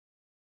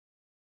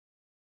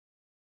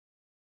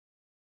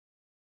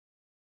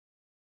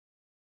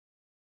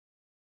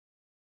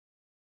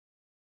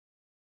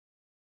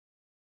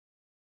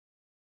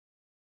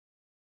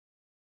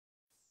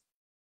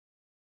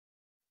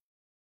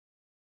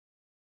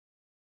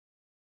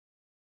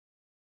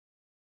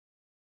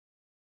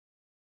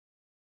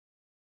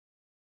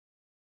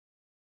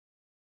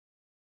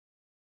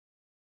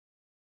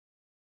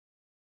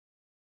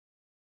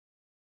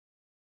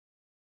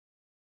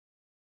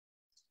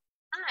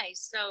Hi,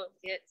 so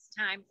it's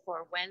time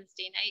for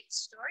Wednesday night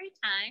story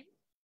time,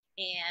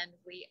 and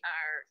we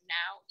are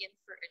now in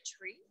for a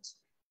treat.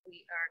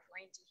 We are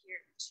going to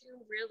hear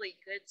two really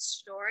good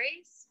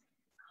stories.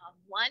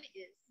 One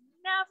is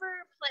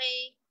never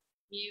play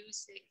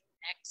music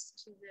next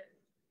to the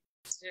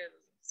zoo.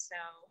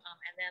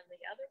 And then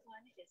the other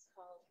one is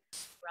called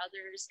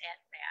Brothers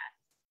at Bat.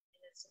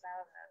 And it's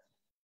about a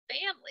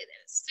family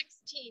that has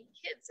 16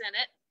 kids in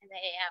it, and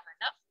they have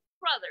enough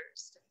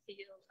brothers to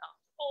field a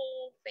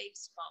whole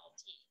baseball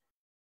team.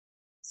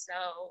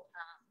 So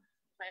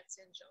let's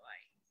enjoy.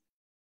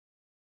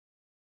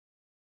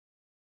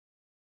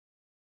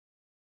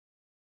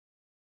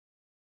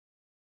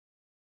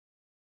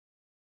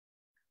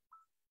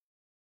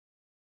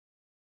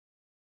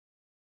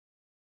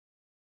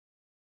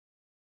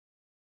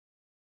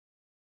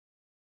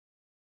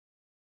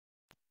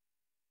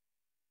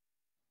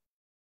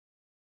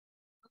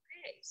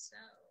 Okay, so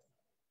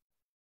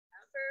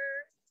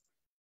never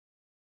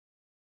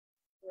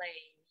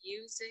play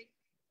music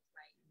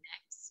right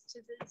next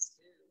to the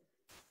zoo.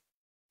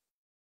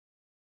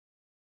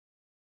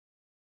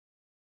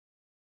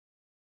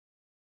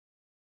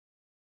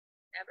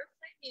 Never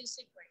play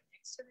music right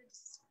next to the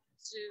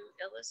zoo,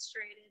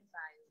 illustrated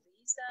by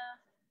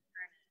Leeza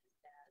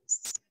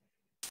Hermandez.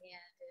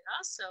 And it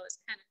also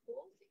is kind of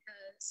cool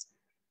because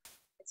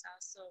it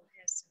also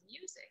has some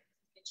music.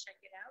 You can check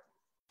it out.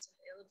 It's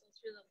available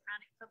through the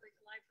Electronic Public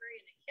Library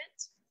in a kit.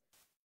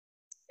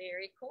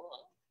 Very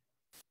cool.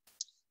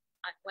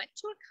 I went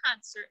to a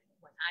concert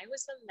when I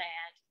was a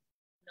lad,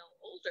 no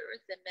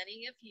older than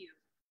many of you.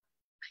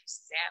 I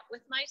sat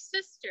with my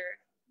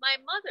sister,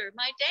 my mother,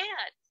 my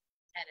dad,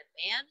 at a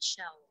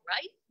bandshell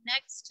right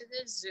next to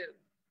the zoo.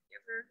 You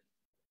ever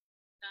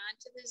gone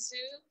to the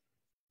zoo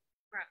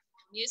for a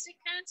music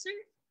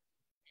concert?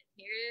 And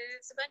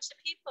here's a bunch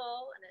of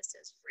people, and it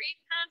says free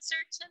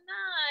concert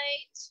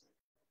tonight.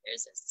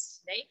 There's a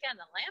snake on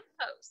the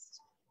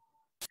lamppost.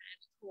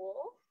 Kind of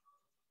cool.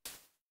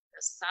 The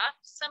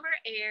soft summer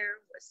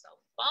air was so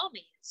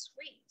balmy and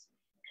sweet,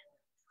 and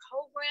the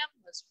program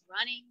was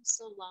running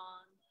so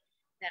long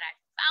that I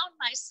found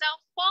myself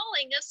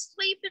falling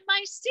asleep in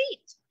my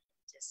seat,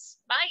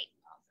 despite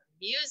all the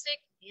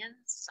music and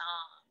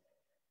song.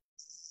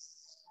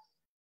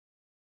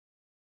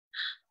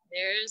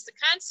 There's the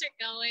concert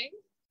going.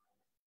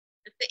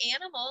 With the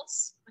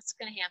animals, what's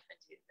going to happen,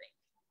 do you think?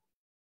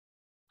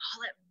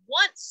 All at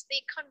once,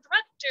 the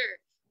conductor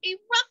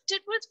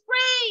erupted with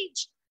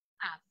rage.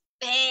 A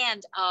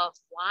band of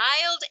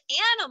wild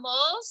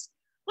animals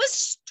was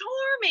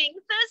storming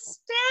the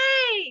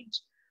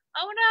stage.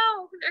 Oh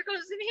no, there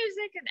goes the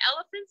music, and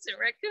elephants and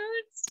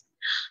raccoons.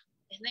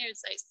 And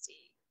there's, I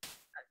see,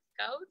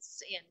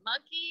 goats and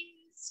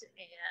monkeys,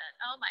 and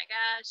oh my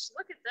gosh,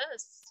 look at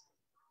this.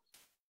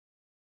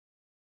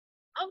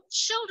 Oh,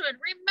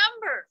 children,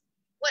 remember,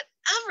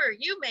 whatever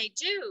you may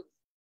do,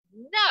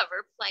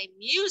 never play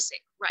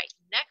music right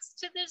next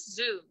to the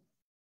zoo.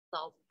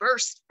 They'll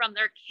burst from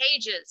their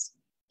cages,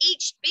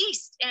 each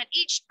beast and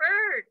each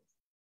bird,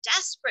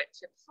 desperate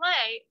to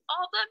play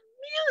all the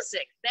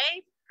music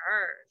they've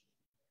heard.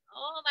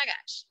 Oh my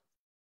gosh,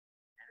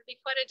 that would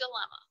be quite a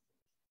dilemma.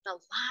 The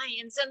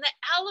lions and the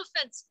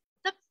elephants,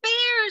 the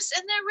bears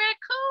and the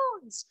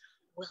raccoons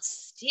will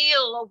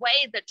steal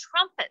away the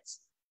trumpets,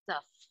 the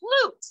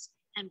flutes,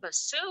 and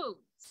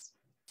bassoons.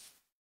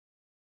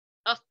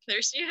 Oh,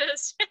 there she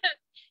is,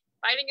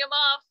 fighting them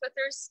off with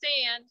her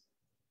stand,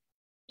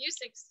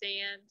 music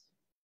stand.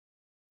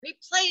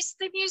 Replace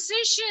the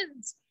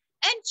musicians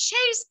and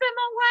chase them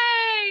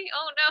away.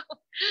 Oh no,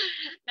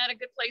 not a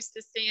good place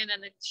to stand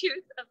on the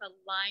tooth of a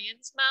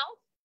lion's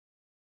mouth.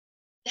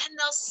 Then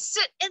they'll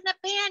sit in the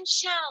band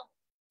shell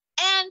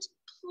and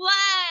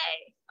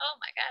play. Oh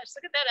my gosh,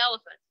 look at that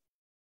elephant.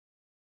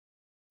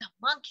 The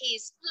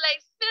monkeys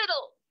play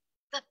fiddle.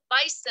 The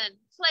bison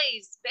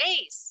plays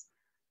bass.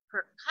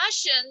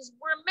 Percussions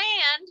were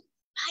manned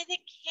by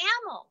the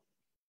camel.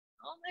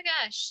 Oh my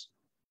gosh.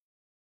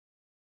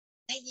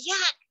 The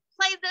yak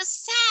played the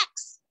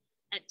sax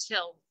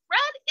until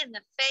red in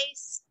the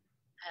face,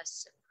 a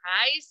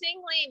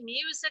surprisingly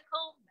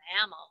musical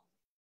mammal.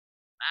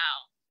 Wow.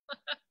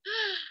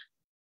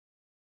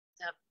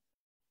 The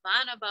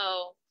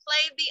bonobo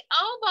played the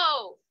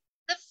oboe,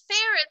 the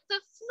ferret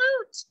the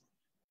flute,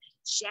 the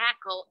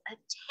jackal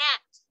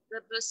attacked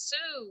the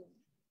bassoon.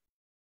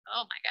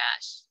 Oh my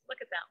gosh, look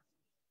at them.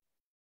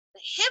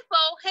 The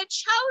hippo had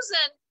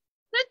chosen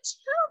the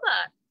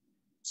tuba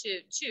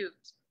to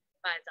toot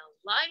by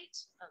the light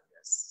of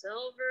the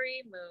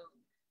silvery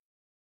moon.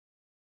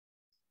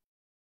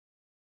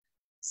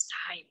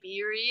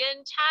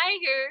 Siberian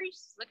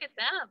tigers, look at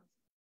them.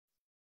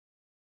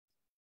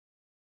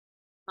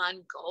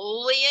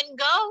 Mongolian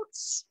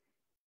goats.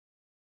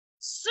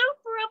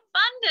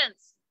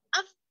 Superabundance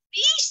of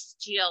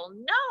bestial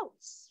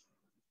notes.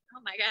 Oh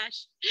my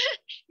gosh,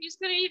 who's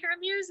gonna eat her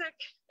music?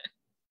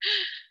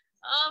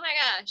 Oh my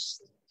gosh,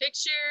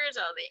 pictures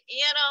of the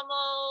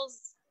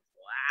animals.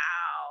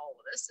 Wow,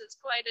 this is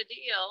quite a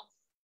deal.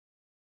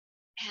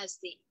 As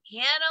the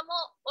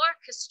animal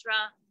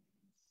orchestra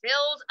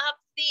filled up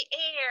the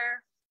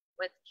air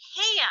with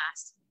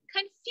chaos,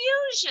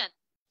 confusion,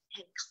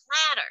 and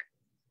clatter.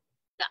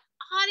 The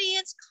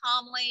audience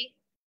calmly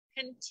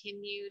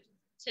continued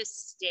to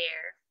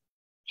stare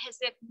as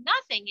if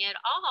nothing at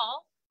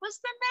all was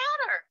the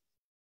matter.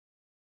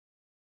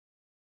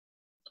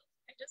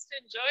 I'm just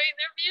enjoying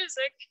their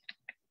music.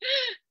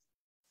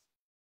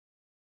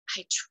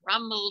 I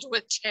trembled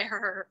with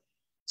terror,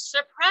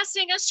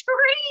 suppressing a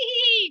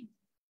scream,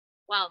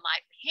 while my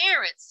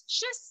parents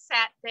just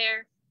sat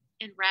there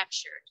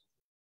enraptured.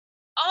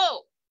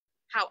 Oh,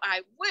 how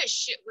I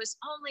wish it was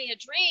only a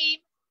dream,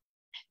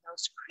 and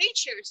those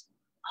creatures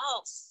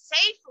all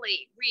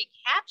safely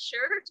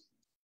recaptured.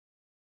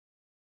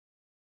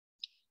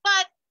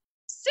 But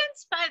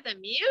since by the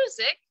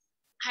music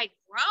I'd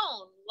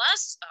grown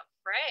less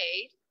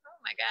afraid, oh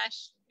my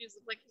gosh,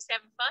 music like he's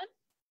having fun,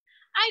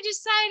 I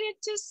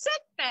decided to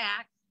sit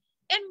back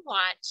and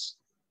watch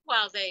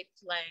while they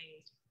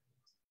played.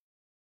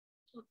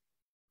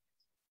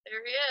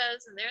 There he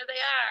is, and there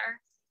they are.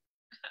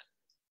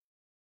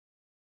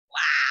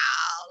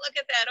 Wow, look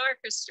at that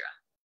orchestra.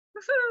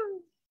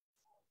 Woo-hoo.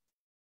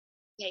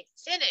 They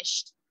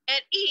finished,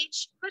 and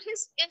each put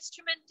his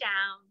instrument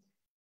down,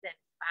 then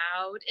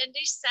bowed and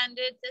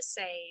descended the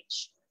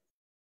stage.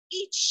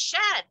 Each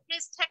shed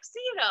his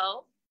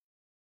tuxedo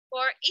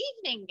for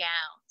evening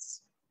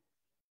gowns.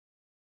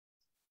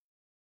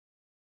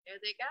 There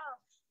they go,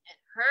 and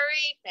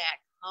hurried back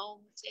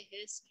home to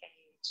his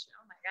cage.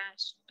 Oh my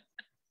gosh.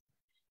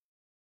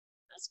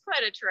 That's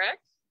quite a trick.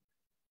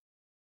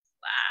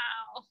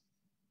 Wow.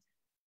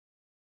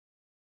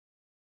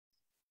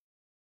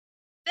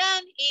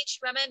 Then each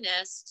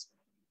reminisced,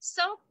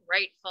 so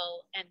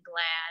grateful and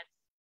glad,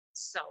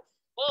 so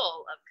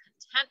full of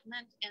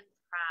contentment and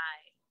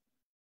pride.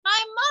 My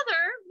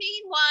mother,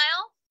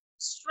 meanwhile,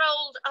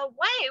 strolled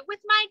away with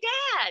my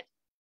dad,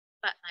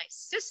 but my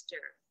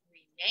sister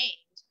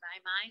remained by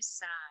my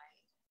side.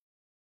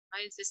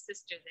 Why is his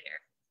sister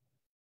there?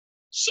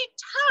 She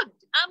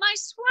tugged on my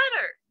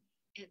sweater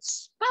and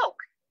spoke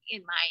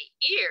in my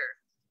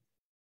ear.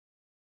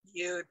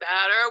 You'd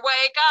better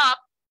wake up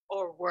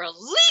or we're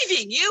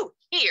leaving you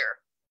here.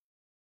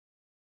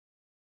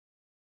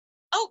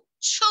 Oh,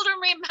 children,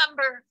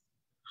 remember,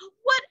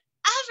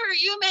 whatever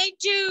you may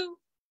do,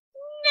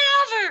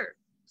 never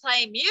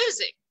play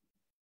music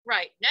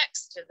right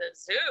next to the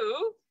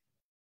zoo.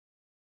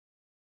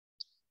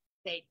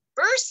 They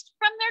burst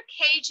from their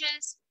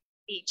cages,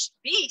 each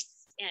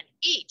beast and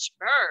each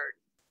bird,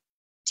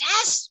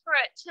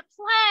 desperate to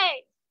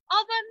play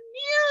all the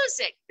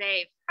music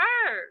they've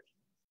heard.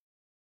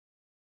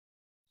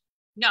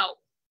 No,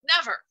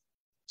 never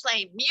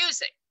play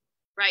music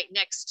right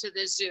next to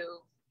the zoo,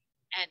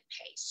 and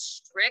pay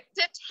strict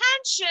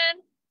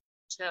attention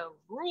to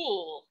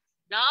rule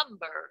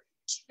number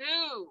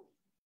 2.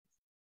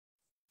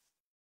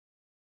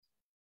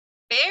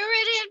 Bear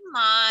it in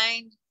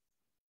mind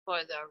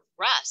for the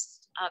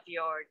rest of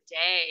your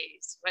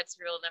days. What's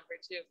rule number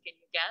 2? Can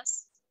you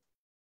guess?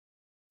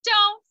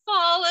 Don't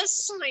fall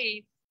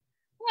asleep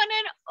when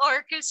an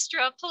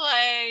orchestra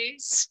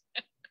plays.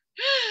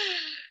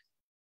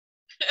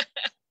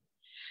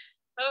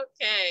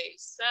 Okay,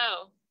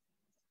 so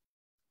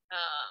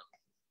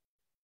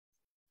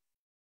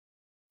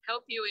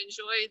hope you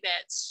enjoyed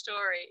that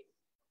story.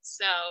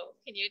 So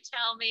can you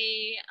tell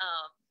me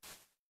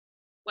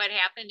what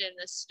happened in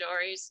the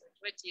stories?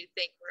 What do you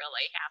think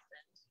really happened?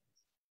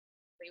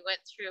 We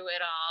went through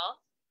it all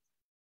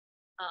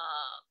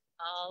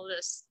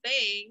this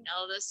thing,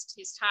 all this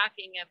he's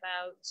talking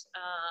about.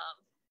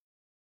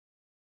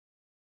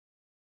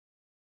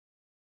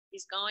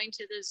 He's going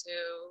to the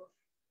zoo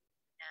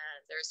and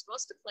they're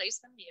supposed to play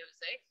some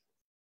music.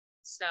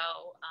 So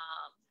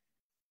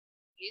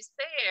he's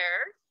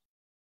there.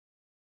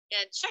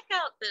 And check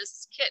out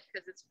this kit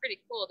because it's pretty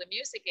cool. The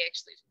music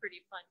actually is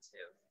pretty fun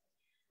too.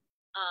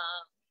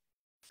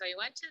 So he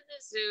went to the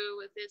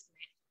zoo with his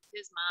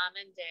mom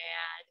and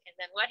dad. And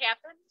then what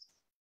happened?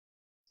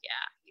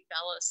 Yeah, he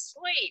fell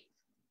asleep.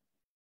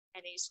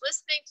 And he's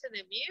listening to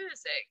the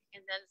music.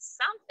 And then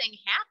something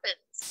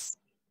happens.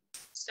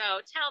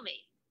 So tell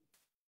me,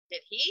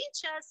 did he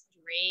just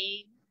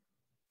dream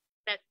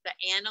that the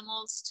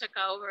animals took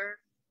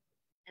over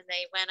and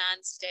they went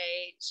on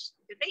stage?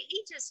 Did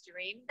he just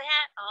dream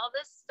that all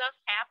this stuff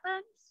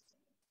happened?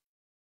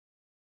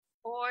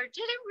 Or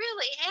did it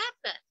really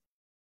happen?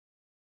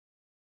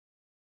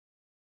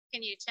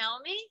 Can you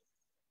tell me?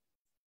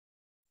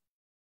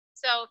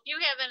 So if you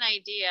have an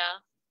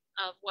idea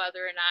of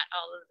whether or not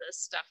all of this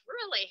stuff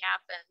really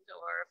happened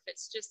or if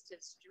it's just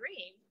his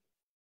dream,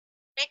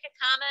 make a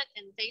comment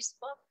in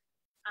Facebook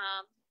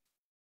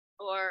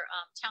or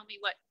tell me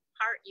what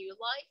part you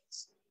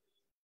liked.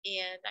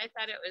 And I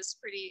thought it was a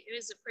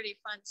pretty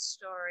fun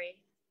story.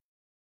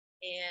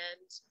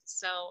 And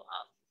so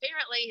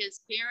apparently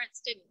his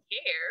parents didn't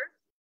care.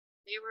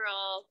 They were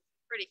all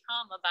pretty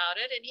calm about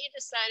it, and he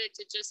decided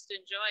to just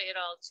enjoy it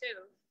all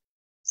too.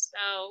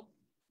 So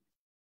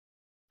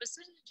was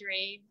it a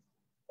dream,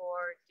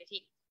 or did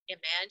he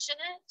imagine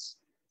it,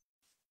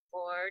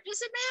 or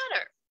does it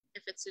matter?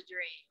 if it's a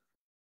dream?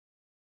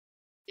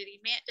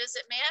 Does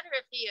it matter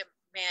if he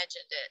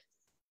imagined it?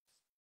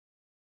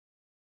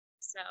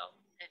 So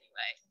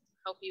anyway,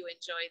 hope you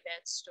enjoyed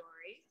that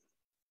story.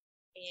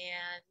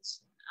 And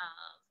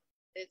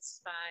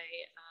it's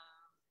by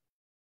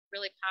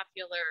really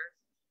popular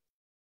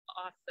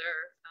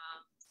author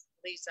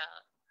Leeza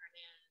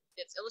Hermandez.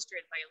 It's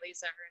illustrated by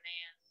Leeza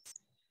Hermandez,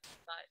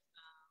 but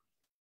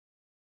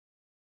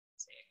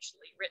it's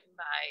actually written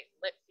by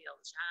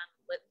John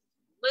Lithgow.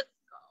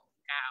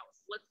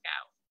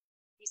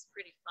 He's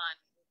pretty fun.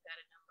 We've got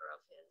a number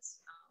of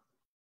his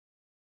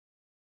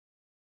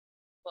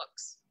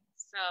books.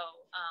 So,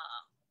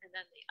 and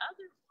then the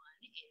other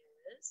one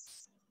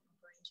is, I'm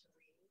going to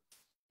read,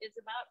 is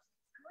about,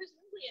 I was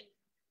really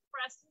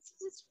impressed. This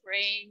is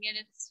spring and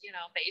it's,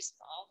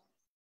 baseball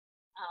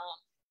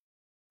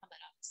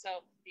coming up.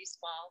 So,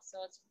 baseball.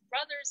 So it's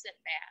Brothers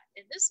at Bat.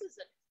 And this is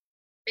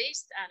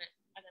based on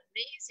an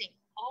amazing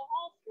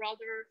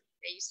all-brother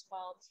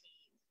baseball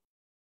team.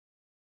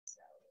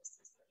 So this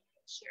is the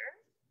picture.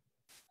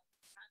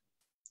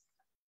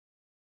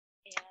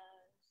 And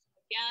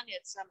again,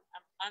 it's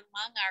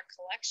among our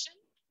collection.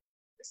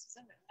 This is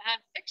a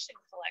nonfiction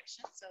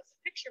collection, so it's a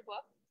picture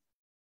book.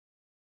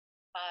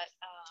 But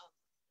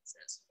it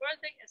says, for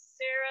the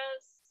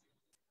Aceras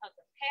of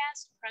the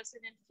past,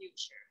 present, and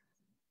future.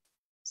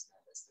 So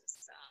this is,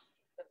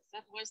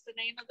 that was the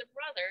name of the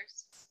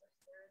brothers.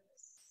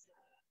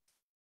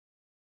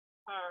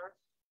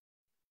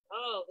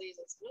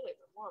 It's really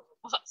more of a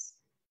bus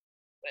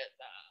with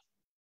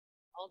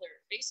all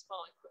their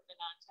baseball equipment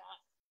on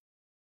top.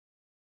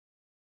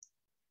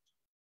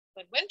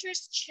 When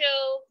winter's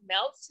chill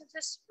melts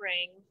into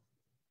spring,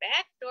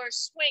 back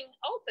doors swing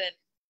open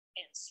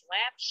and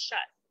slap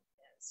shut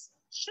as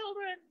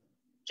children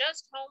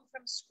just home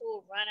from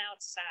school run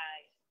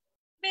outside,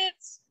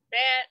 mitts,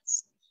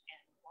 bats,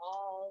 and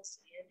balls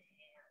in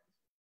hand.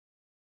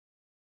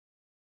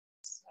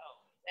 So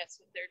that's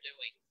what they're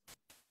doing.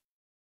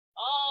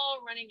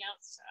 All running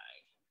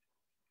outside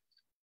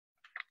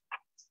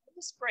in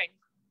the spring.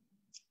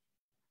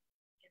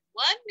 In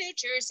one New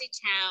Jersey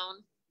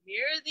town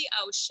near the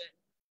ocean,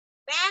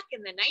 back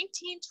in the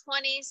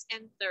 1920s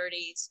and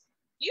 30s,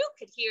 you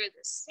could hear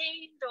the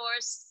same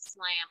doors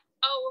slam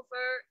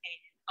over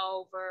and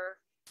over.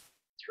 3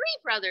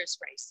 brothers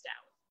raced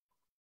out.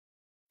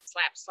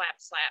 Slap, slap,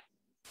 slap.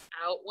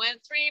 Out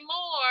went 3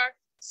 more.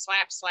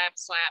 Slap, slap,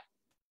 slap.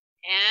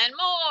 And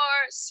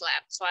more.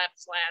 Slap, slap,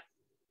 slap.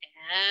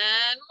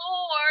 And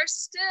more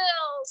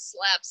still.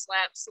 Slap,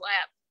 slap,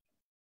 slap.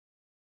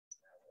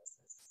 So this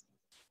is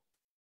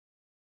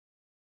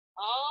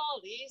all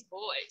these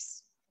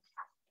boys.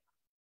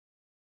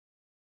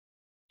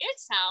 It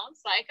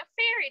sounds like a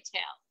fairy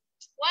tale.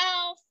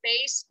 12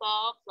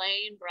 baseball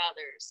playing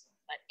brothers.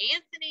 But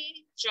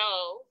Anthony,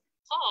 Joe,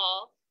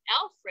 Paul,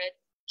 Alfred,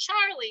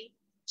 Charlie,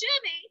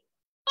 Jimmy,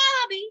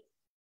 Bobby,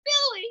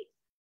 Billy,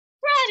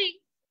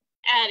 Freddie,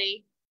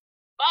 Eddie,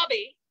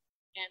 Bubby,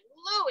 and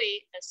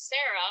Louie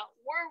Sarah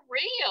were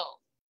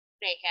real.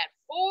 They had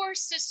 4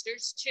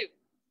 sisters too,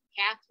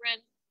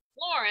 Catherine,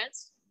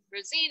 Florence,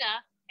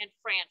 Rosina, and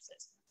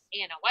Frances,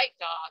 and a white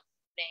dog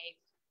named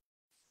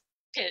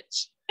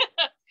Pitch.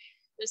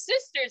 The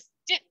sisters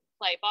didn't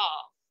play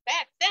ball.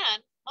 Back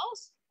then,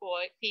 most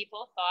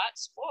people thought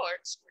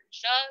sports were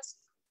just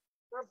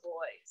for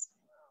boys.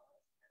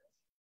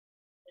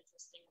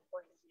 Interesting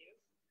point of view.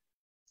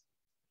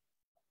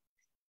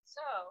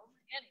 So,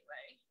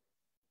 anyway,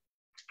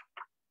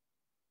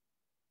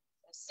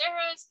 the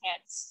Sarahs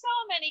had so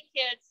many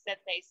kids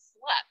that they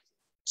slept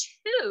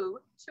 2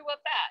 to a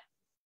bed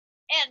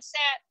and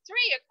sat 3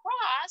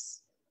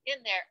 across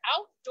in their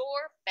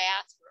outdoor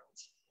bathroom.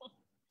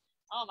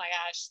 Oh my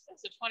gosh,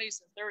 that's the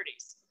 20s and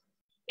 30s.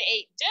 They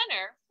ate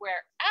dinner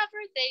wherever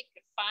they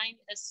could find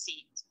a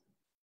seat.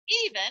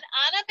 Even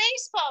on a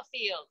baseball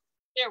field,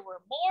 there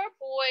were more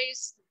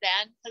boys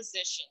than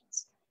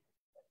positions.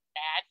 But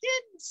that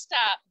didn't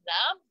stop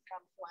them from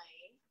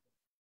playing.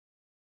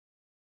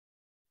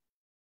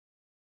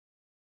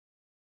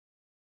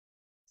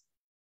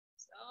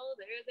 So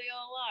there they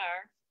all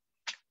are.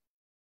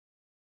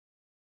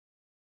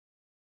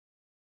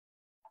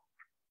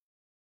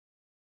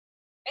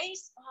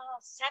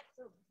 Baseball set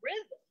the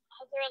rhythm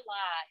of their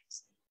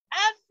lives.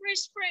 Every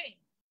spring,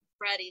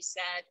 Freddie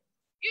said,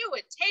 you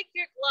would take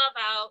your glove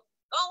out,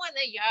 go in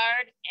the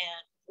yard,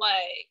 and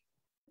play.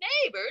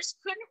 Neighbors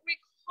couldn't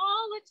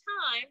recall a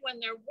time when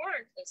there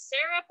weren't the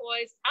Sarah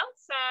boys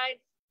outside,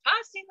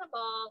 tossing the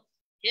ball,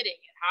 hitting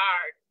it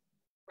hard,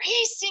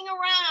 racing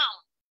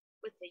around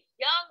with the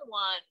young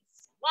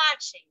ones,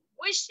 watching,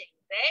 wishing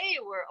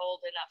they were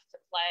old enough to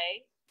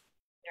play.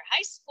 Their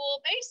high school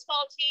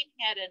baseball team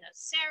had an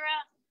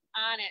Sarah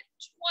on it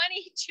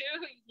 22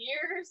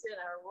 years in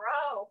a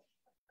row.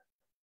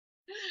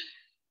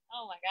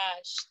 Oh my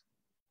gosh.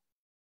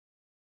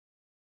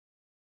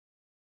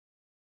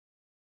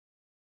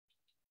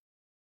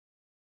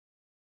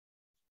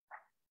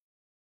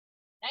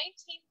 In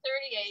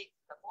 1938,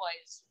 the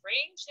boys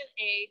ranged in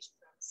age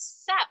from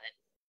 7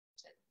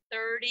 to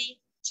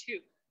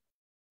 32.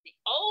 The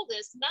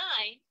oldest 9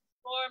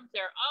 formed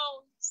their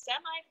own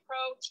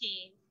semi-pro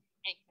team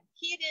and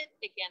competed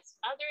against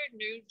other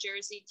New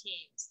Jersey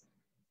teams.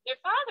 Their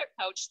father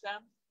coached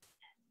them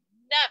and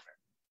never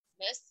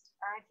missed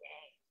a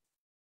game.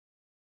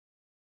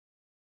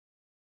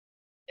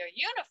 Their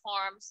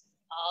uniforms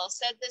all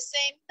said the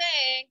same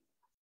thing.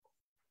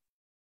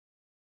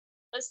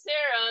 The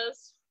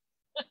Sarahs.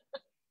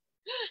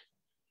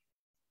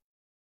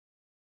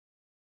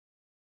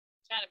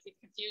 Kind of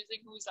confusing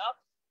who's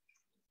up.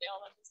 They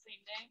all have the same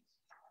name.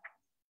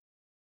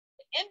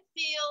 The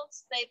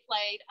infields they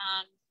played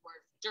on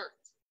were dirt.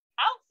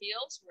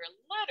 Outfields were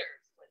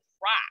littered with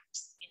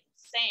rocks and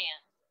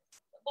sand.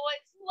 The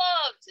boys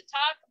loved to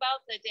talk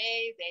about the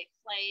day they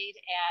played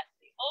at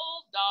the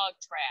old dog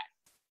track,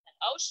 an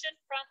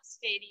oceanfront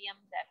stadium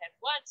that had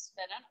once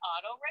been an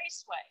auto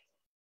raceway.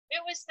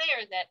 It was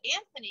there that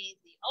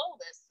Anthony, the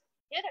oldest,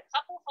 hit a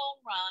couple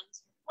home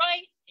runs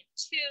right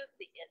into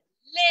the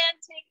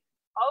Atlantic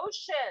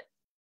Ocean.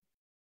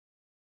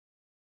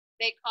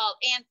 They called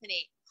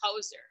Anthony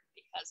Poser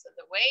because of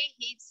the way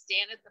he'd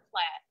stand at the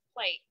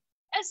plate,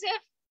 as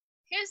if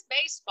his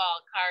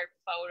baseball card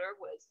photo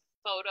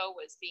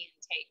was being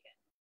taken.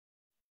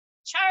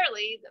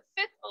 Charlie, the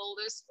 5th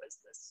oldest, was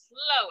the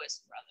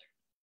slowest brother.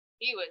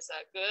 He was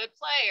a good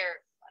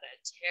player, but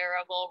a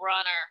terrible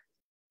runner.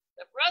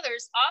 The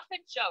brothers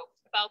often joked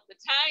about the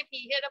time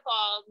he hit a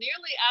ball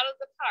nearly out of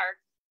the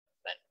park,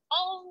 but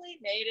only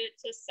made it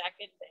to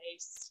second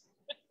base.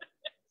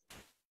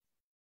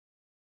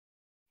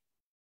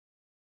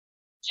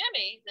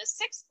 Jimmy, the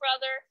 6th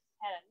brother,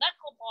 had a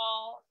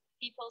knuckleball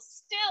people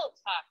still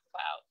talked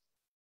about.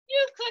 You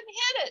couldn't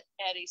hit it,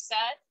 Eddie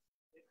said.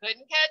 You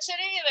couldn't catch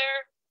it either.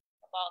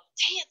 The ball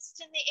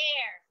danced in the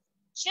air.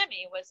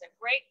 Jimmy was a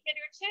great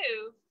hitter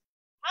too,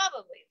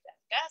 probably the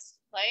best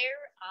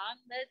player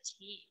on the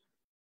team.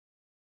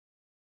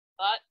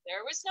 But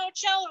there was no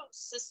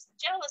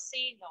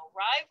jealousy, no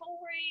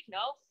rivalry,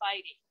 no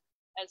fighting.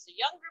 As the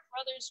younger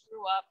brothers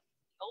grew up,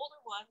 the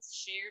older ones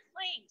shared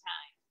playing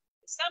time.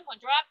 If someone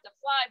dropped a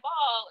fly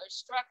ball or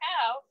struck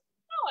out,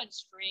 no one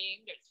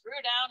screamed or threw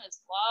down his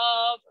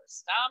glove or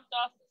stomped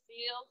off the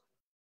field.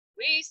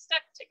 We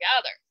stuck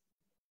together,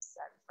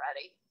 said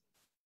Freddie.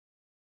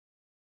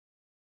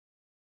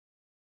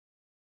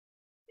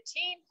 The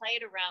team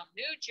played around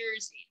New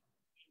Jersey,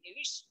 New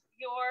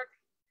York,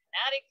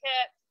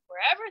 Connecticut,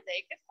 wherever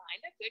they could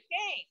find a good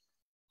game.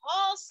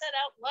 Paul sent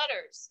out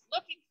letters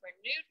looking for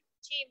new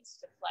teams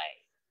to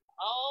play.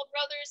 All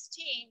brothers'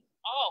 team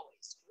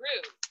always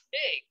drew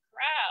big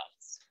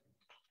crowds.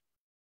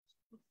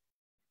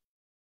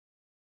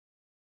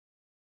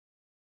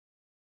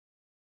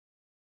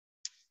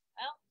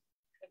 Well,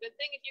 a good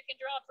thing if you can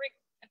draw a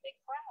big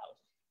crowd.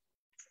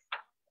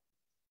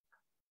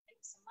 Make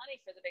some money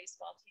for the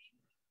baseball team.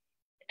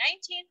 In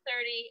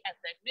 1930,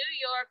 at the New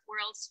York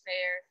World's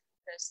Fair,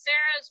 the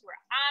Sarahs were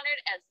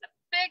honored as the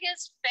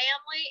biggest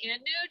family in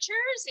New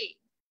Jersey.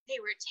 They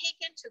were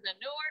taken to the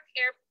Newark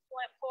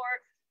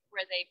airport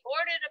where they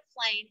boarded a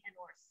plane and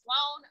were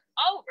flown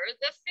over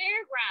the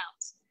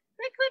fairgrounds.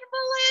 They couldn't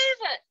believe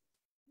it.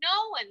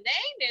 No one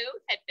they knew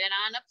had been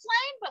on a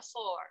plane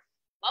before.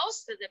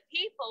 Most of the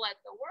people at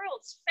the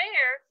World's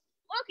Fair,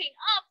 looking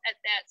up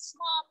at that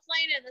small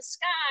plane in the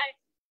sky,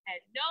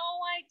 had no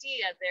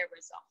idea there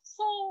was a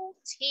whole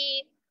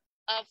team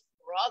of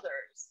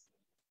brothers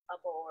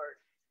aboard.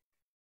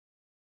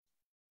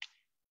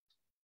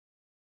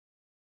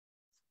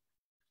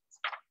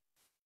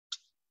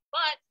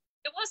 But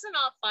it wasn't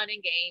all fun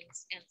and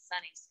games and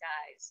sunny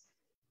skies.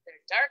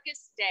 Their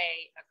darkest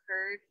day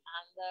occurred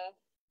on the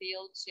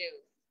field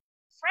too.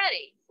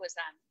 Freddie was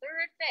on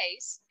third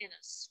base in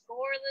a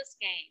scoreless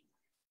game.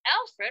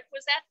 Alfred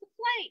was at the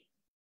plate.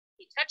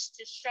 He touched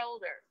his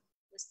shoulder,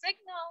 the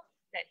signal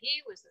that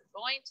he was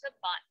going to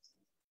bunt.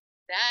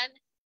 Then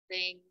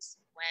things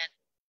went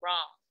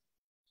wrong.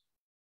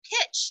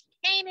 Pitch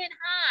came in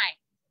high,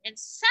 and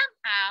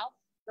somehow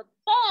the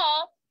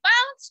ball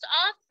bounced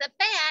off the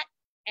bat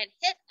and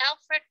hit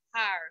Alfred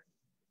hard,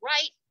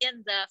 right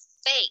in the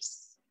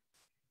face.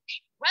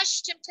 They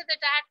rushed him to the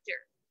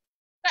doctor,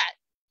 but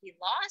he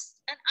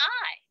lost an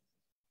eye.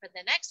 For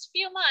the next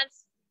few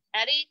months,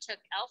 Eddie took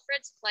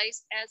Alfred's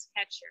place as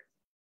catcher.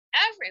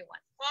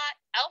 Everyone thought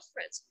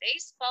Alfred's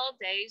baseball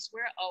days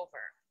were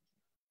over.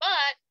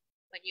 But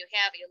when you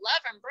have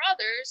 11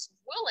 brothers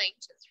willing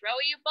to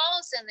throw you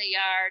balls in the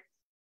yard,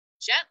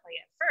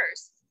 gently at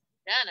first,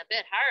 then a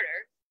bit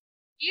harder,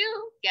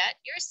 you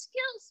get your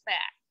skills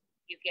back.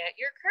 You get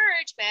your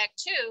courage back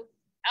too.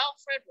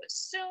 Alfred was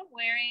soon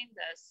wearing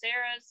the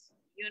Sarah's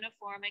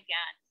uniform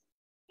again.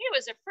 He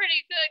was a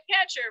pretty good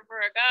catcher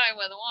for a guy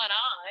with one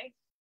eye,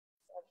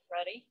 said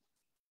Freddie.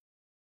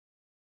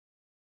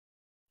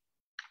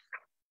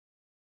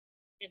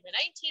 In the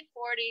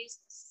 1940s,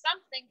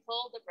 something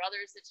pulled the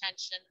brothers'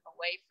 attention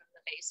away from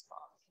the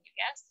baseball. Can you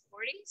guess?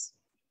 40s?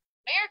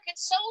 American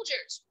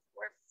soldiers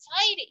were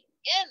fighting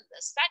in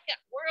the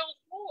Second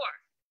World War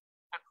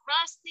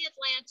across the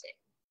Atlantic.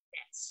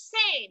 That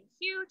same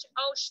huge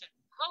ocean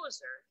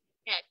Poser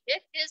had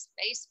hit his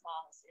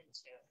baseballs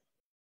into.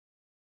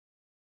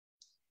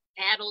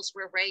 Battles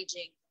were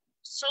raging,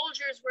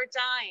 soldiers were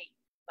dying,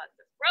 but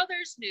the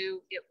brothers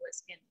knew it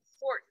was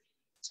important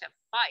to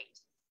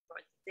fight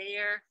for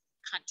their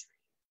country.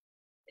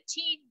 The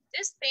team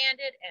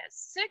disbanded as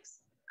six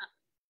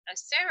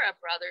Sarah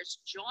brothers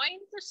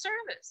joined the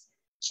service.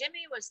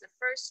 Jimmy was the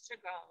first to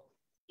go.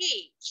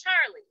 He,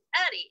 Charlie,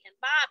 Eddie, and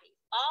Bobby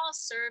all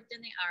served in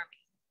the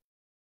Army.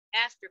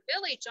 After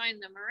Billy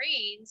joined the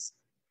Marines,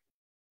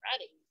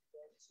 Freddie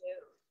did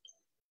too.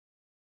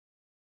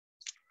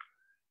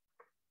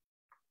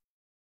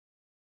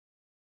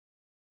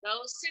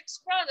 Those six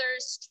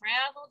brothers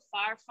traveled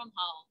far from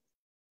home.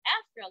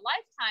 After a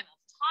lifetime of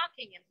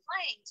talking and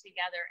playing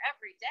together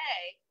every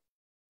day,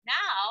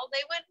 now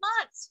they went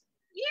months,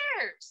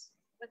 years,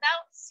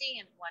 without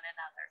seeing one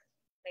another.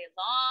 They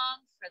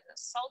longed for the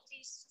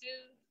salty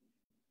stew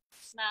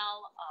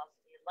smell of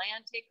the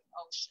Atlantic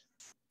Ocean.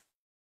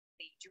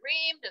 They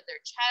dreamed of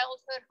their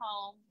childhood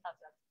home, of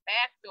the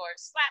back door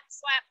slap,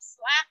 slap,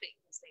 slapping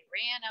as they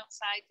ran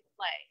outside to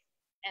play,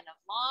 and of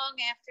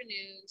long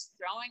afternoons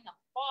throwing a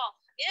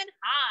ball in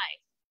high,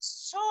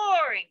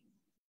 soaring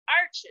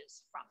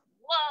arches from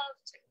glove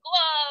to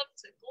glove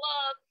to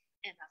glove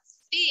in a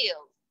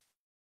field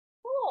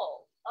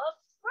full of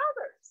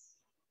brothers.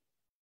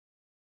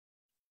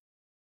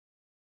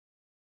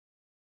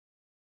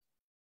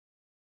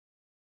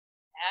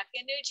 Back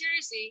in New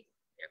Jersey,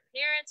 their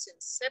parents and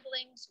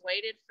siblings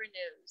waited for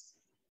news.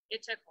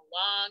 It took a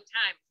long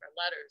time for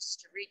letters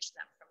to reach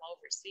them from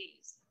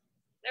overseas.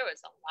 There was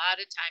a lot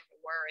of time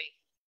to worry.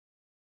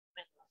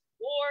 When the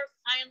war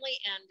finally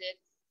ended,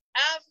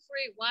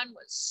 everyone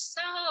was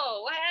so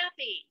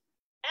happy.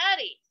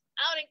 Eddie,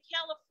 out in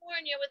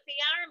California with the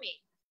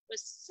Army,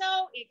 was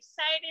so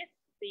excited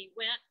that he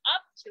went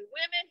up to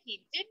women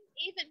he didn't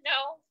even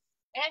know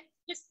and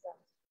kissed them.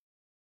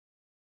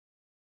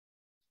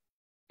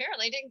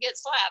 Apparently didn't get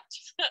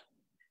slapped.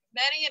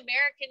 Many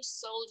American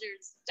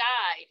soldiers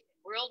died in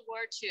World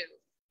War II,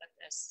 but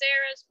the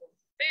Sarahs were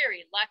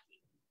very lucky.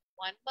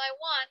 One by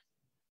one,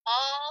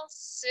 all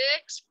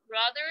six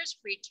brothers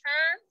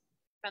returned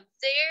from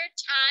their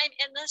time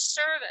in the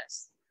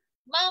service.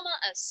 Mama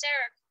of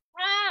Sarah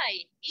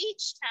cried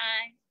each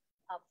time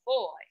a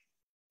boy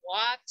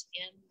walked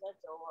in the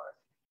door.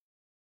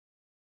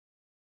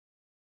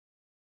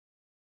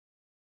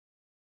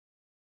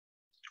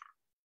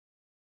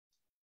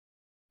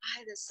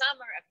 By the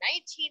summer of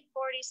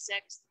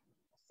 1946,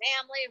 the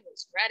family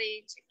was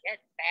ready to get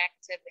back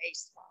to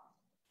baseball.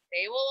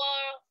 They were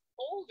all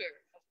older,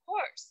 of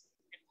course,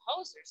 and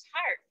Poser's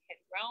heart had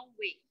grown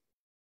weak.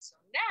 So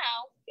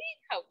now he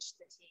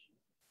coached the team.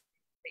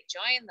 They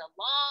joined the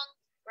Long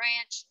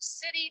Branch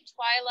City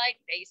Twilight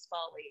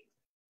Baseball League,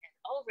 and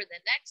over the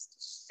next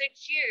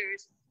 6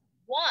 years,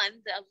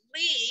 won the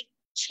league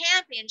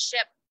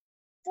championship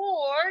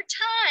 4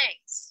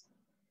 times.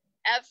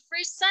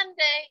 Every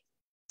Sunday,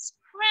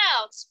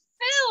 crowds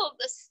filled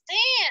the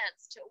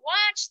stands to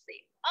watch the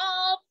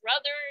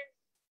all-brother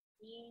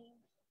team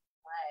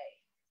play.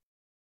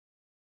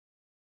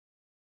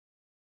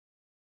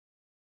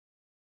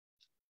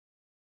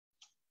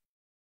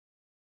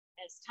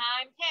 As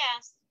time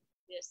passed,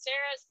 the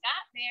Sarahs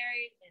got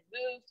married and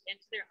moved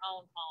into their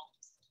own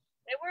homes.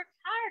 They worked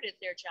hard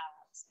at their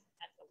jobs,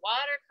 at the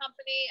water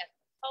company, at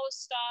the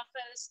post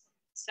office,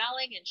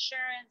 selling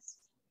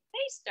insurance.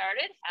 They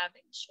started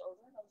having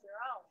children of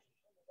their own.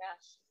 Oh my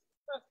gosh.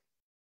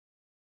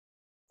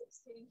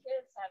 16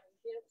 kids, having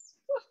kids.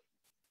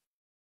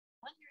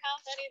 Wonder how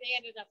many they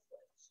ended up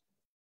with.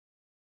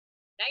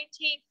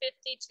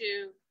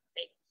 1952,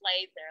 they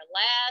played their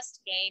last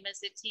game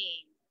as a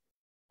team,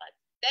 but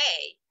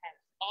they had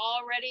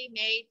already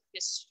made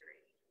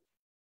history.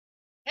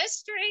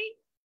 History?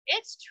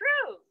 It's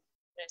true.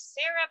 The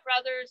Sarah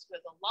brothers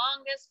were the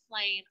longest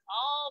playing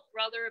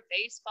all-brother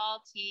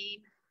baseball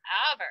team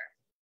ever.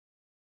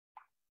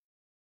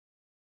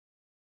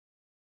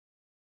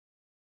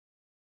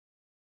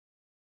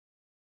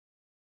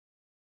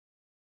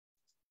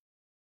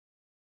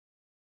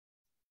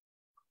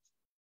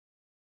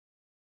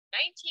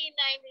 In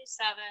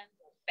 1997,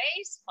 the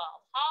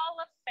Baseball Hall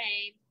of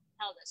Fame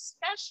held a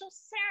special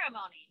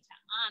ceremony to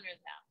honor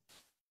them.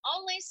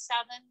 Only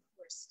 7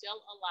 were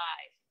still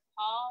alive.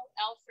 Paul,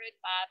 Alfred,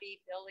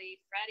 Bobby,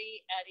 Billy,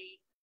 Freddie, Eddie,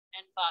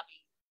 and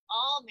Bobby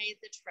all made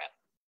the trip,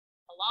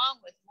 along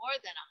with more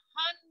than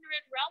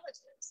 100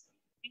 relatives,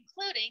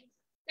 including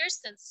their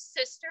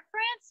sister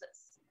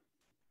Frances.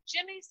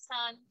 Jimmy's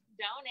son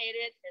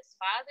donated his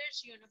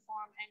father's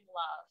uniform and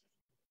glove,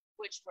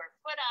 which were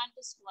put on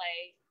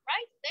display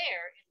right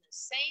there in the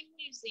same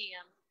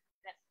museum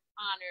that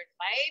honored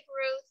Babe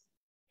Ruth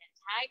and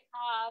Ty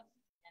Cobb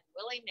and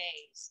Willie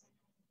Mays.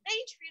 They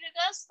treated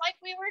us like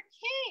we were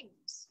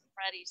kings,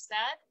 Freddie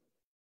said.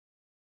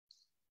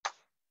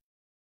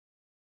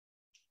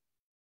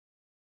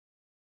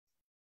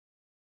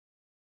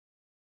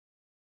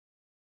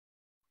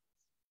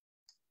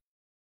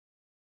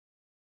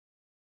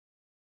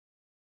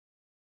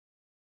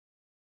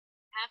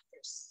 After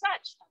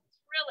such a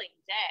thrilling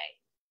day,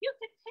 you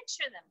could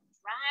picture them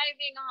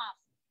driving off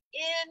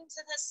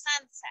into the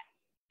sunset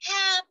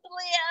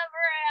happily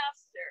ever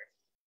after.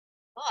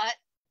 But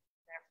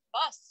their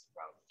bus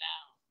broke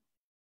down.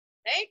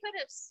 They could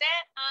have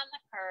sat on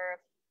the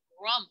curb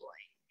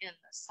grumbling in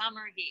the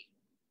summer heat.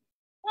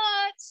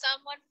 But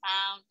someone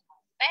found a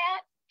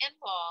bat and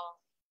ball,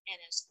 and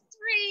as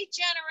 3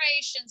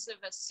 generations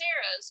of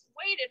Aceras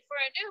waited for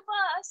a new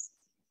bus,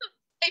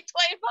 they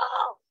played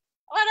ball.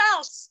 What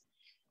else?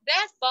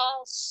 That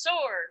ball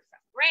soared from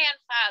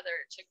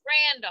grandfather to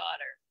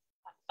granddaughter,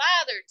 from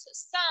father to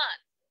son,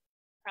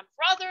 from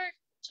brother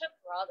to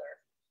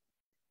brother.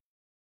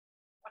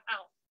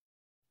 Wow.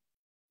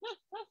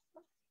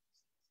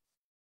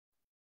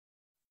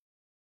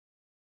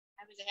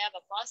 Having to have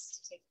a bus to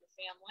take the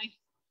family.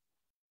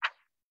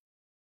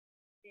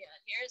 Yeah,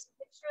 here's a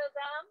picture of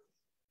them.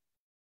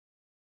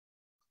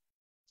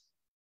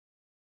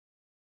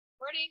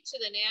 According to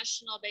the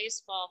National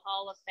Baseball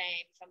Hall of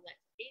Fame, from the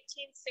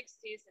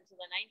 1860s into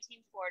the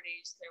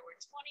 1940s, there were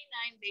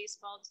 29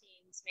 baseball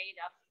teams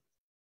made up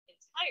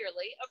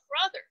entirely of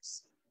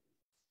brothers.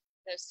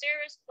 The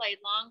Aceras played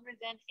longer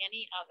than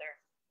any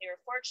other. They were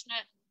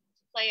fortunate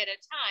to play at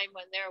a time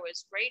when there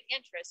was great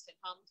interest in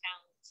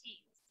hometown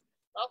teams.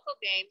 Local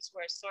games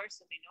were a source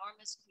of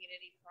enormous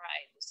community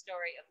pride. The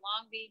story of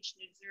Long Beach,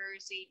 New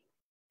Jersey,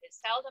 is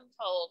seldom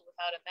told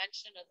without a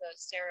mention of the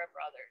Acera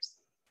brothers.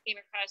 Came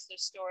across their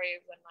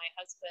story when my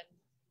husband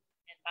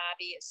and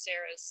Bobby,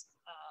 Acera's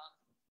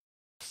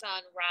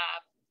son,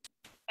 Rob,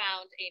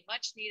 found a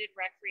much-needed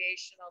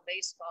recreational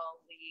baseball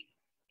league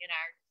in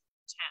our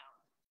town.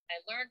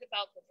 I learned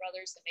about the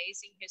brothers'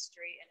 amazing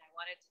history, and I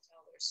wanted to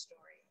tell their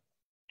story.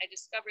 I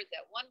discovered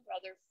that one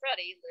brother,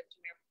 Freddie, lived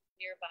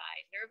nearby.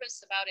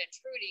 Nervous about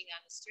intruding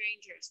on a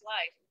stranger's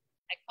life,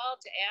 I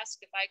called to ask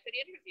if I could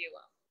interview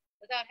him.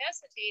 Without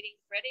hesitating,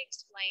 Freddie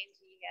explained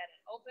he had an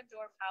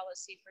open-door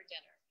policy for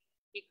dinner.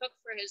 He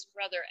cooked for his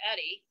brother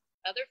Eddie,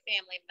 other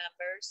family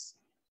members,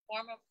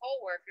 former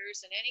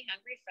co-workers, and any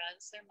hungry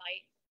friends there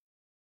might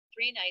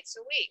 3 nights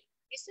a week.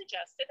 He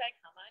suggested I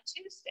come on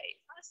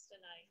Tuesday, pasta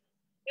night.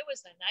 It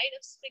was a night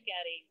of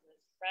spaghetti with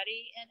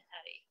Freddie and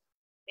Eddie.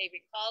 They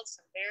recalled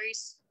some very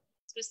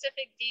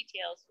specific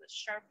details with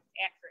sharp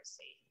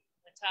accuracy.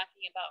 When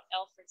talking about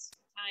Alfred's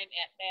time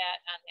at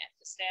bat on that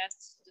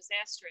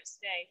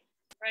disastrous day,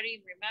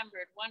 Freddie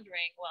remembered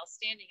wondering while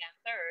standing on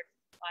third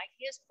why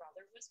his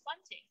brother was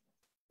bunting.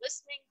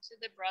 Listening to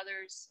the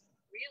brothers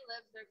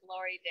relive their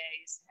glory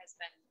days has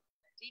been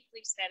a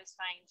deeply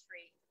satisfying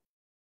treat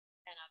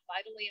and a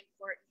vitally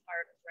important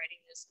part of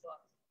writing this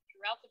book.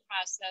 Throughout the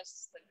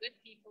process, the good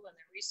people in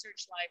the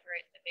research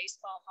library at the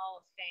Baseball Hall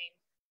of Fame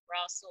were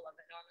also of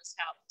enormous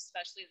help,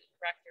 especially the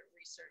director of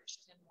research,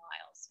 Tim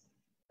Wiles.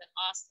 An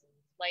awesome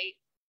late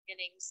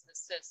innings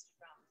assist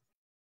from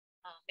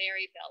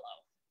Mary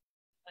Bello.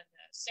 When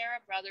the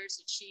Acera brothers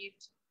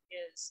achieved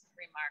is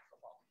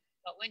remarkable.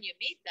 But when you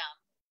meet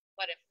them,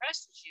 what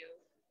impresses you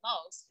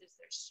most is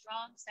their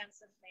strong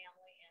sense of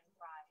family and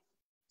pride.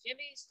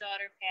 Jimmy's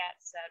daughter Pat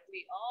said,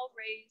 we're all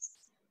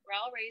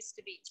raised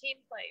to be team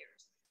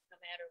players, no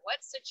matter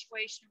what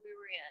situation we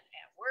were in,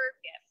 at work,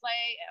 at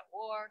play, at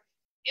war,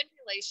 in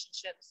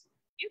relationships.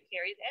 You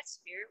carry that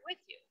spirit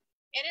with you,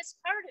 and it's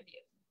part of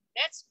you.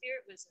 That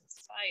spirit was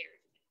inspired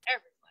in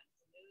everyone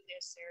who knew the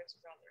Acera's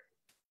brother.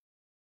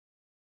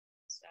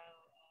 So,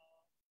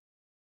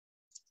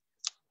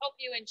 hope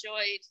you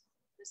enjoyed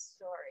this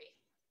story.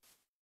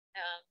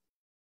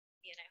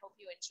 And I hope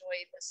you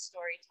enjoyed this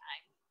story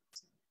time.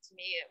 To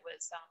me, it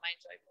was, I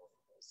enjoyed both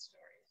of those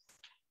stories.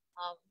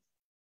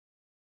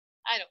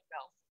 I don't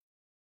know.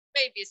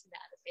 Maybe it's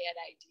not a bad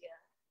idea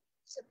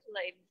to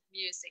play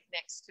music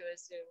next to a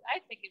zoo. I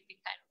think it'd be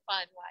kind of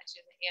fun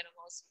watching the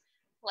animals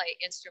play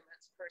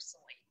instruments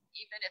personally,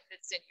 even if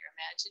it's in your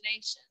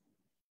imagination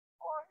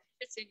or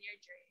if it's in your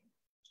dream.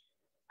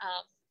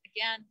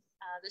 Again,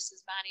 this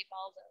is Bonnie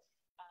Baldo.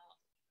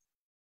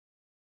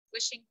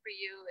 Wishing for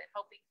you and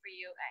hoping for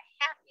you a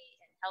happy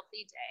and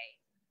healthy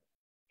day.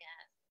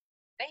 And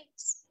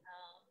thanks.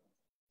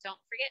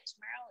 Don't forget,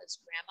 tomorrow is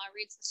Grandma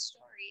Reads a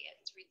Story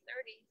at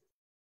 3:30.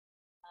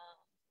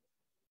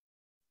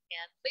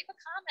 And leave a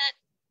comment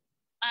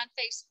on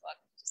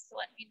Facebook just to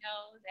let me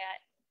know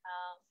that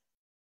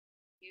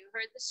you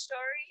heard the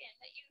story and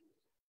that you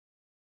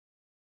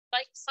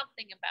liked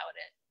something about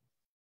it.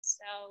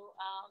 So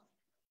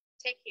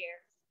take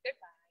care.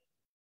 Goodbye.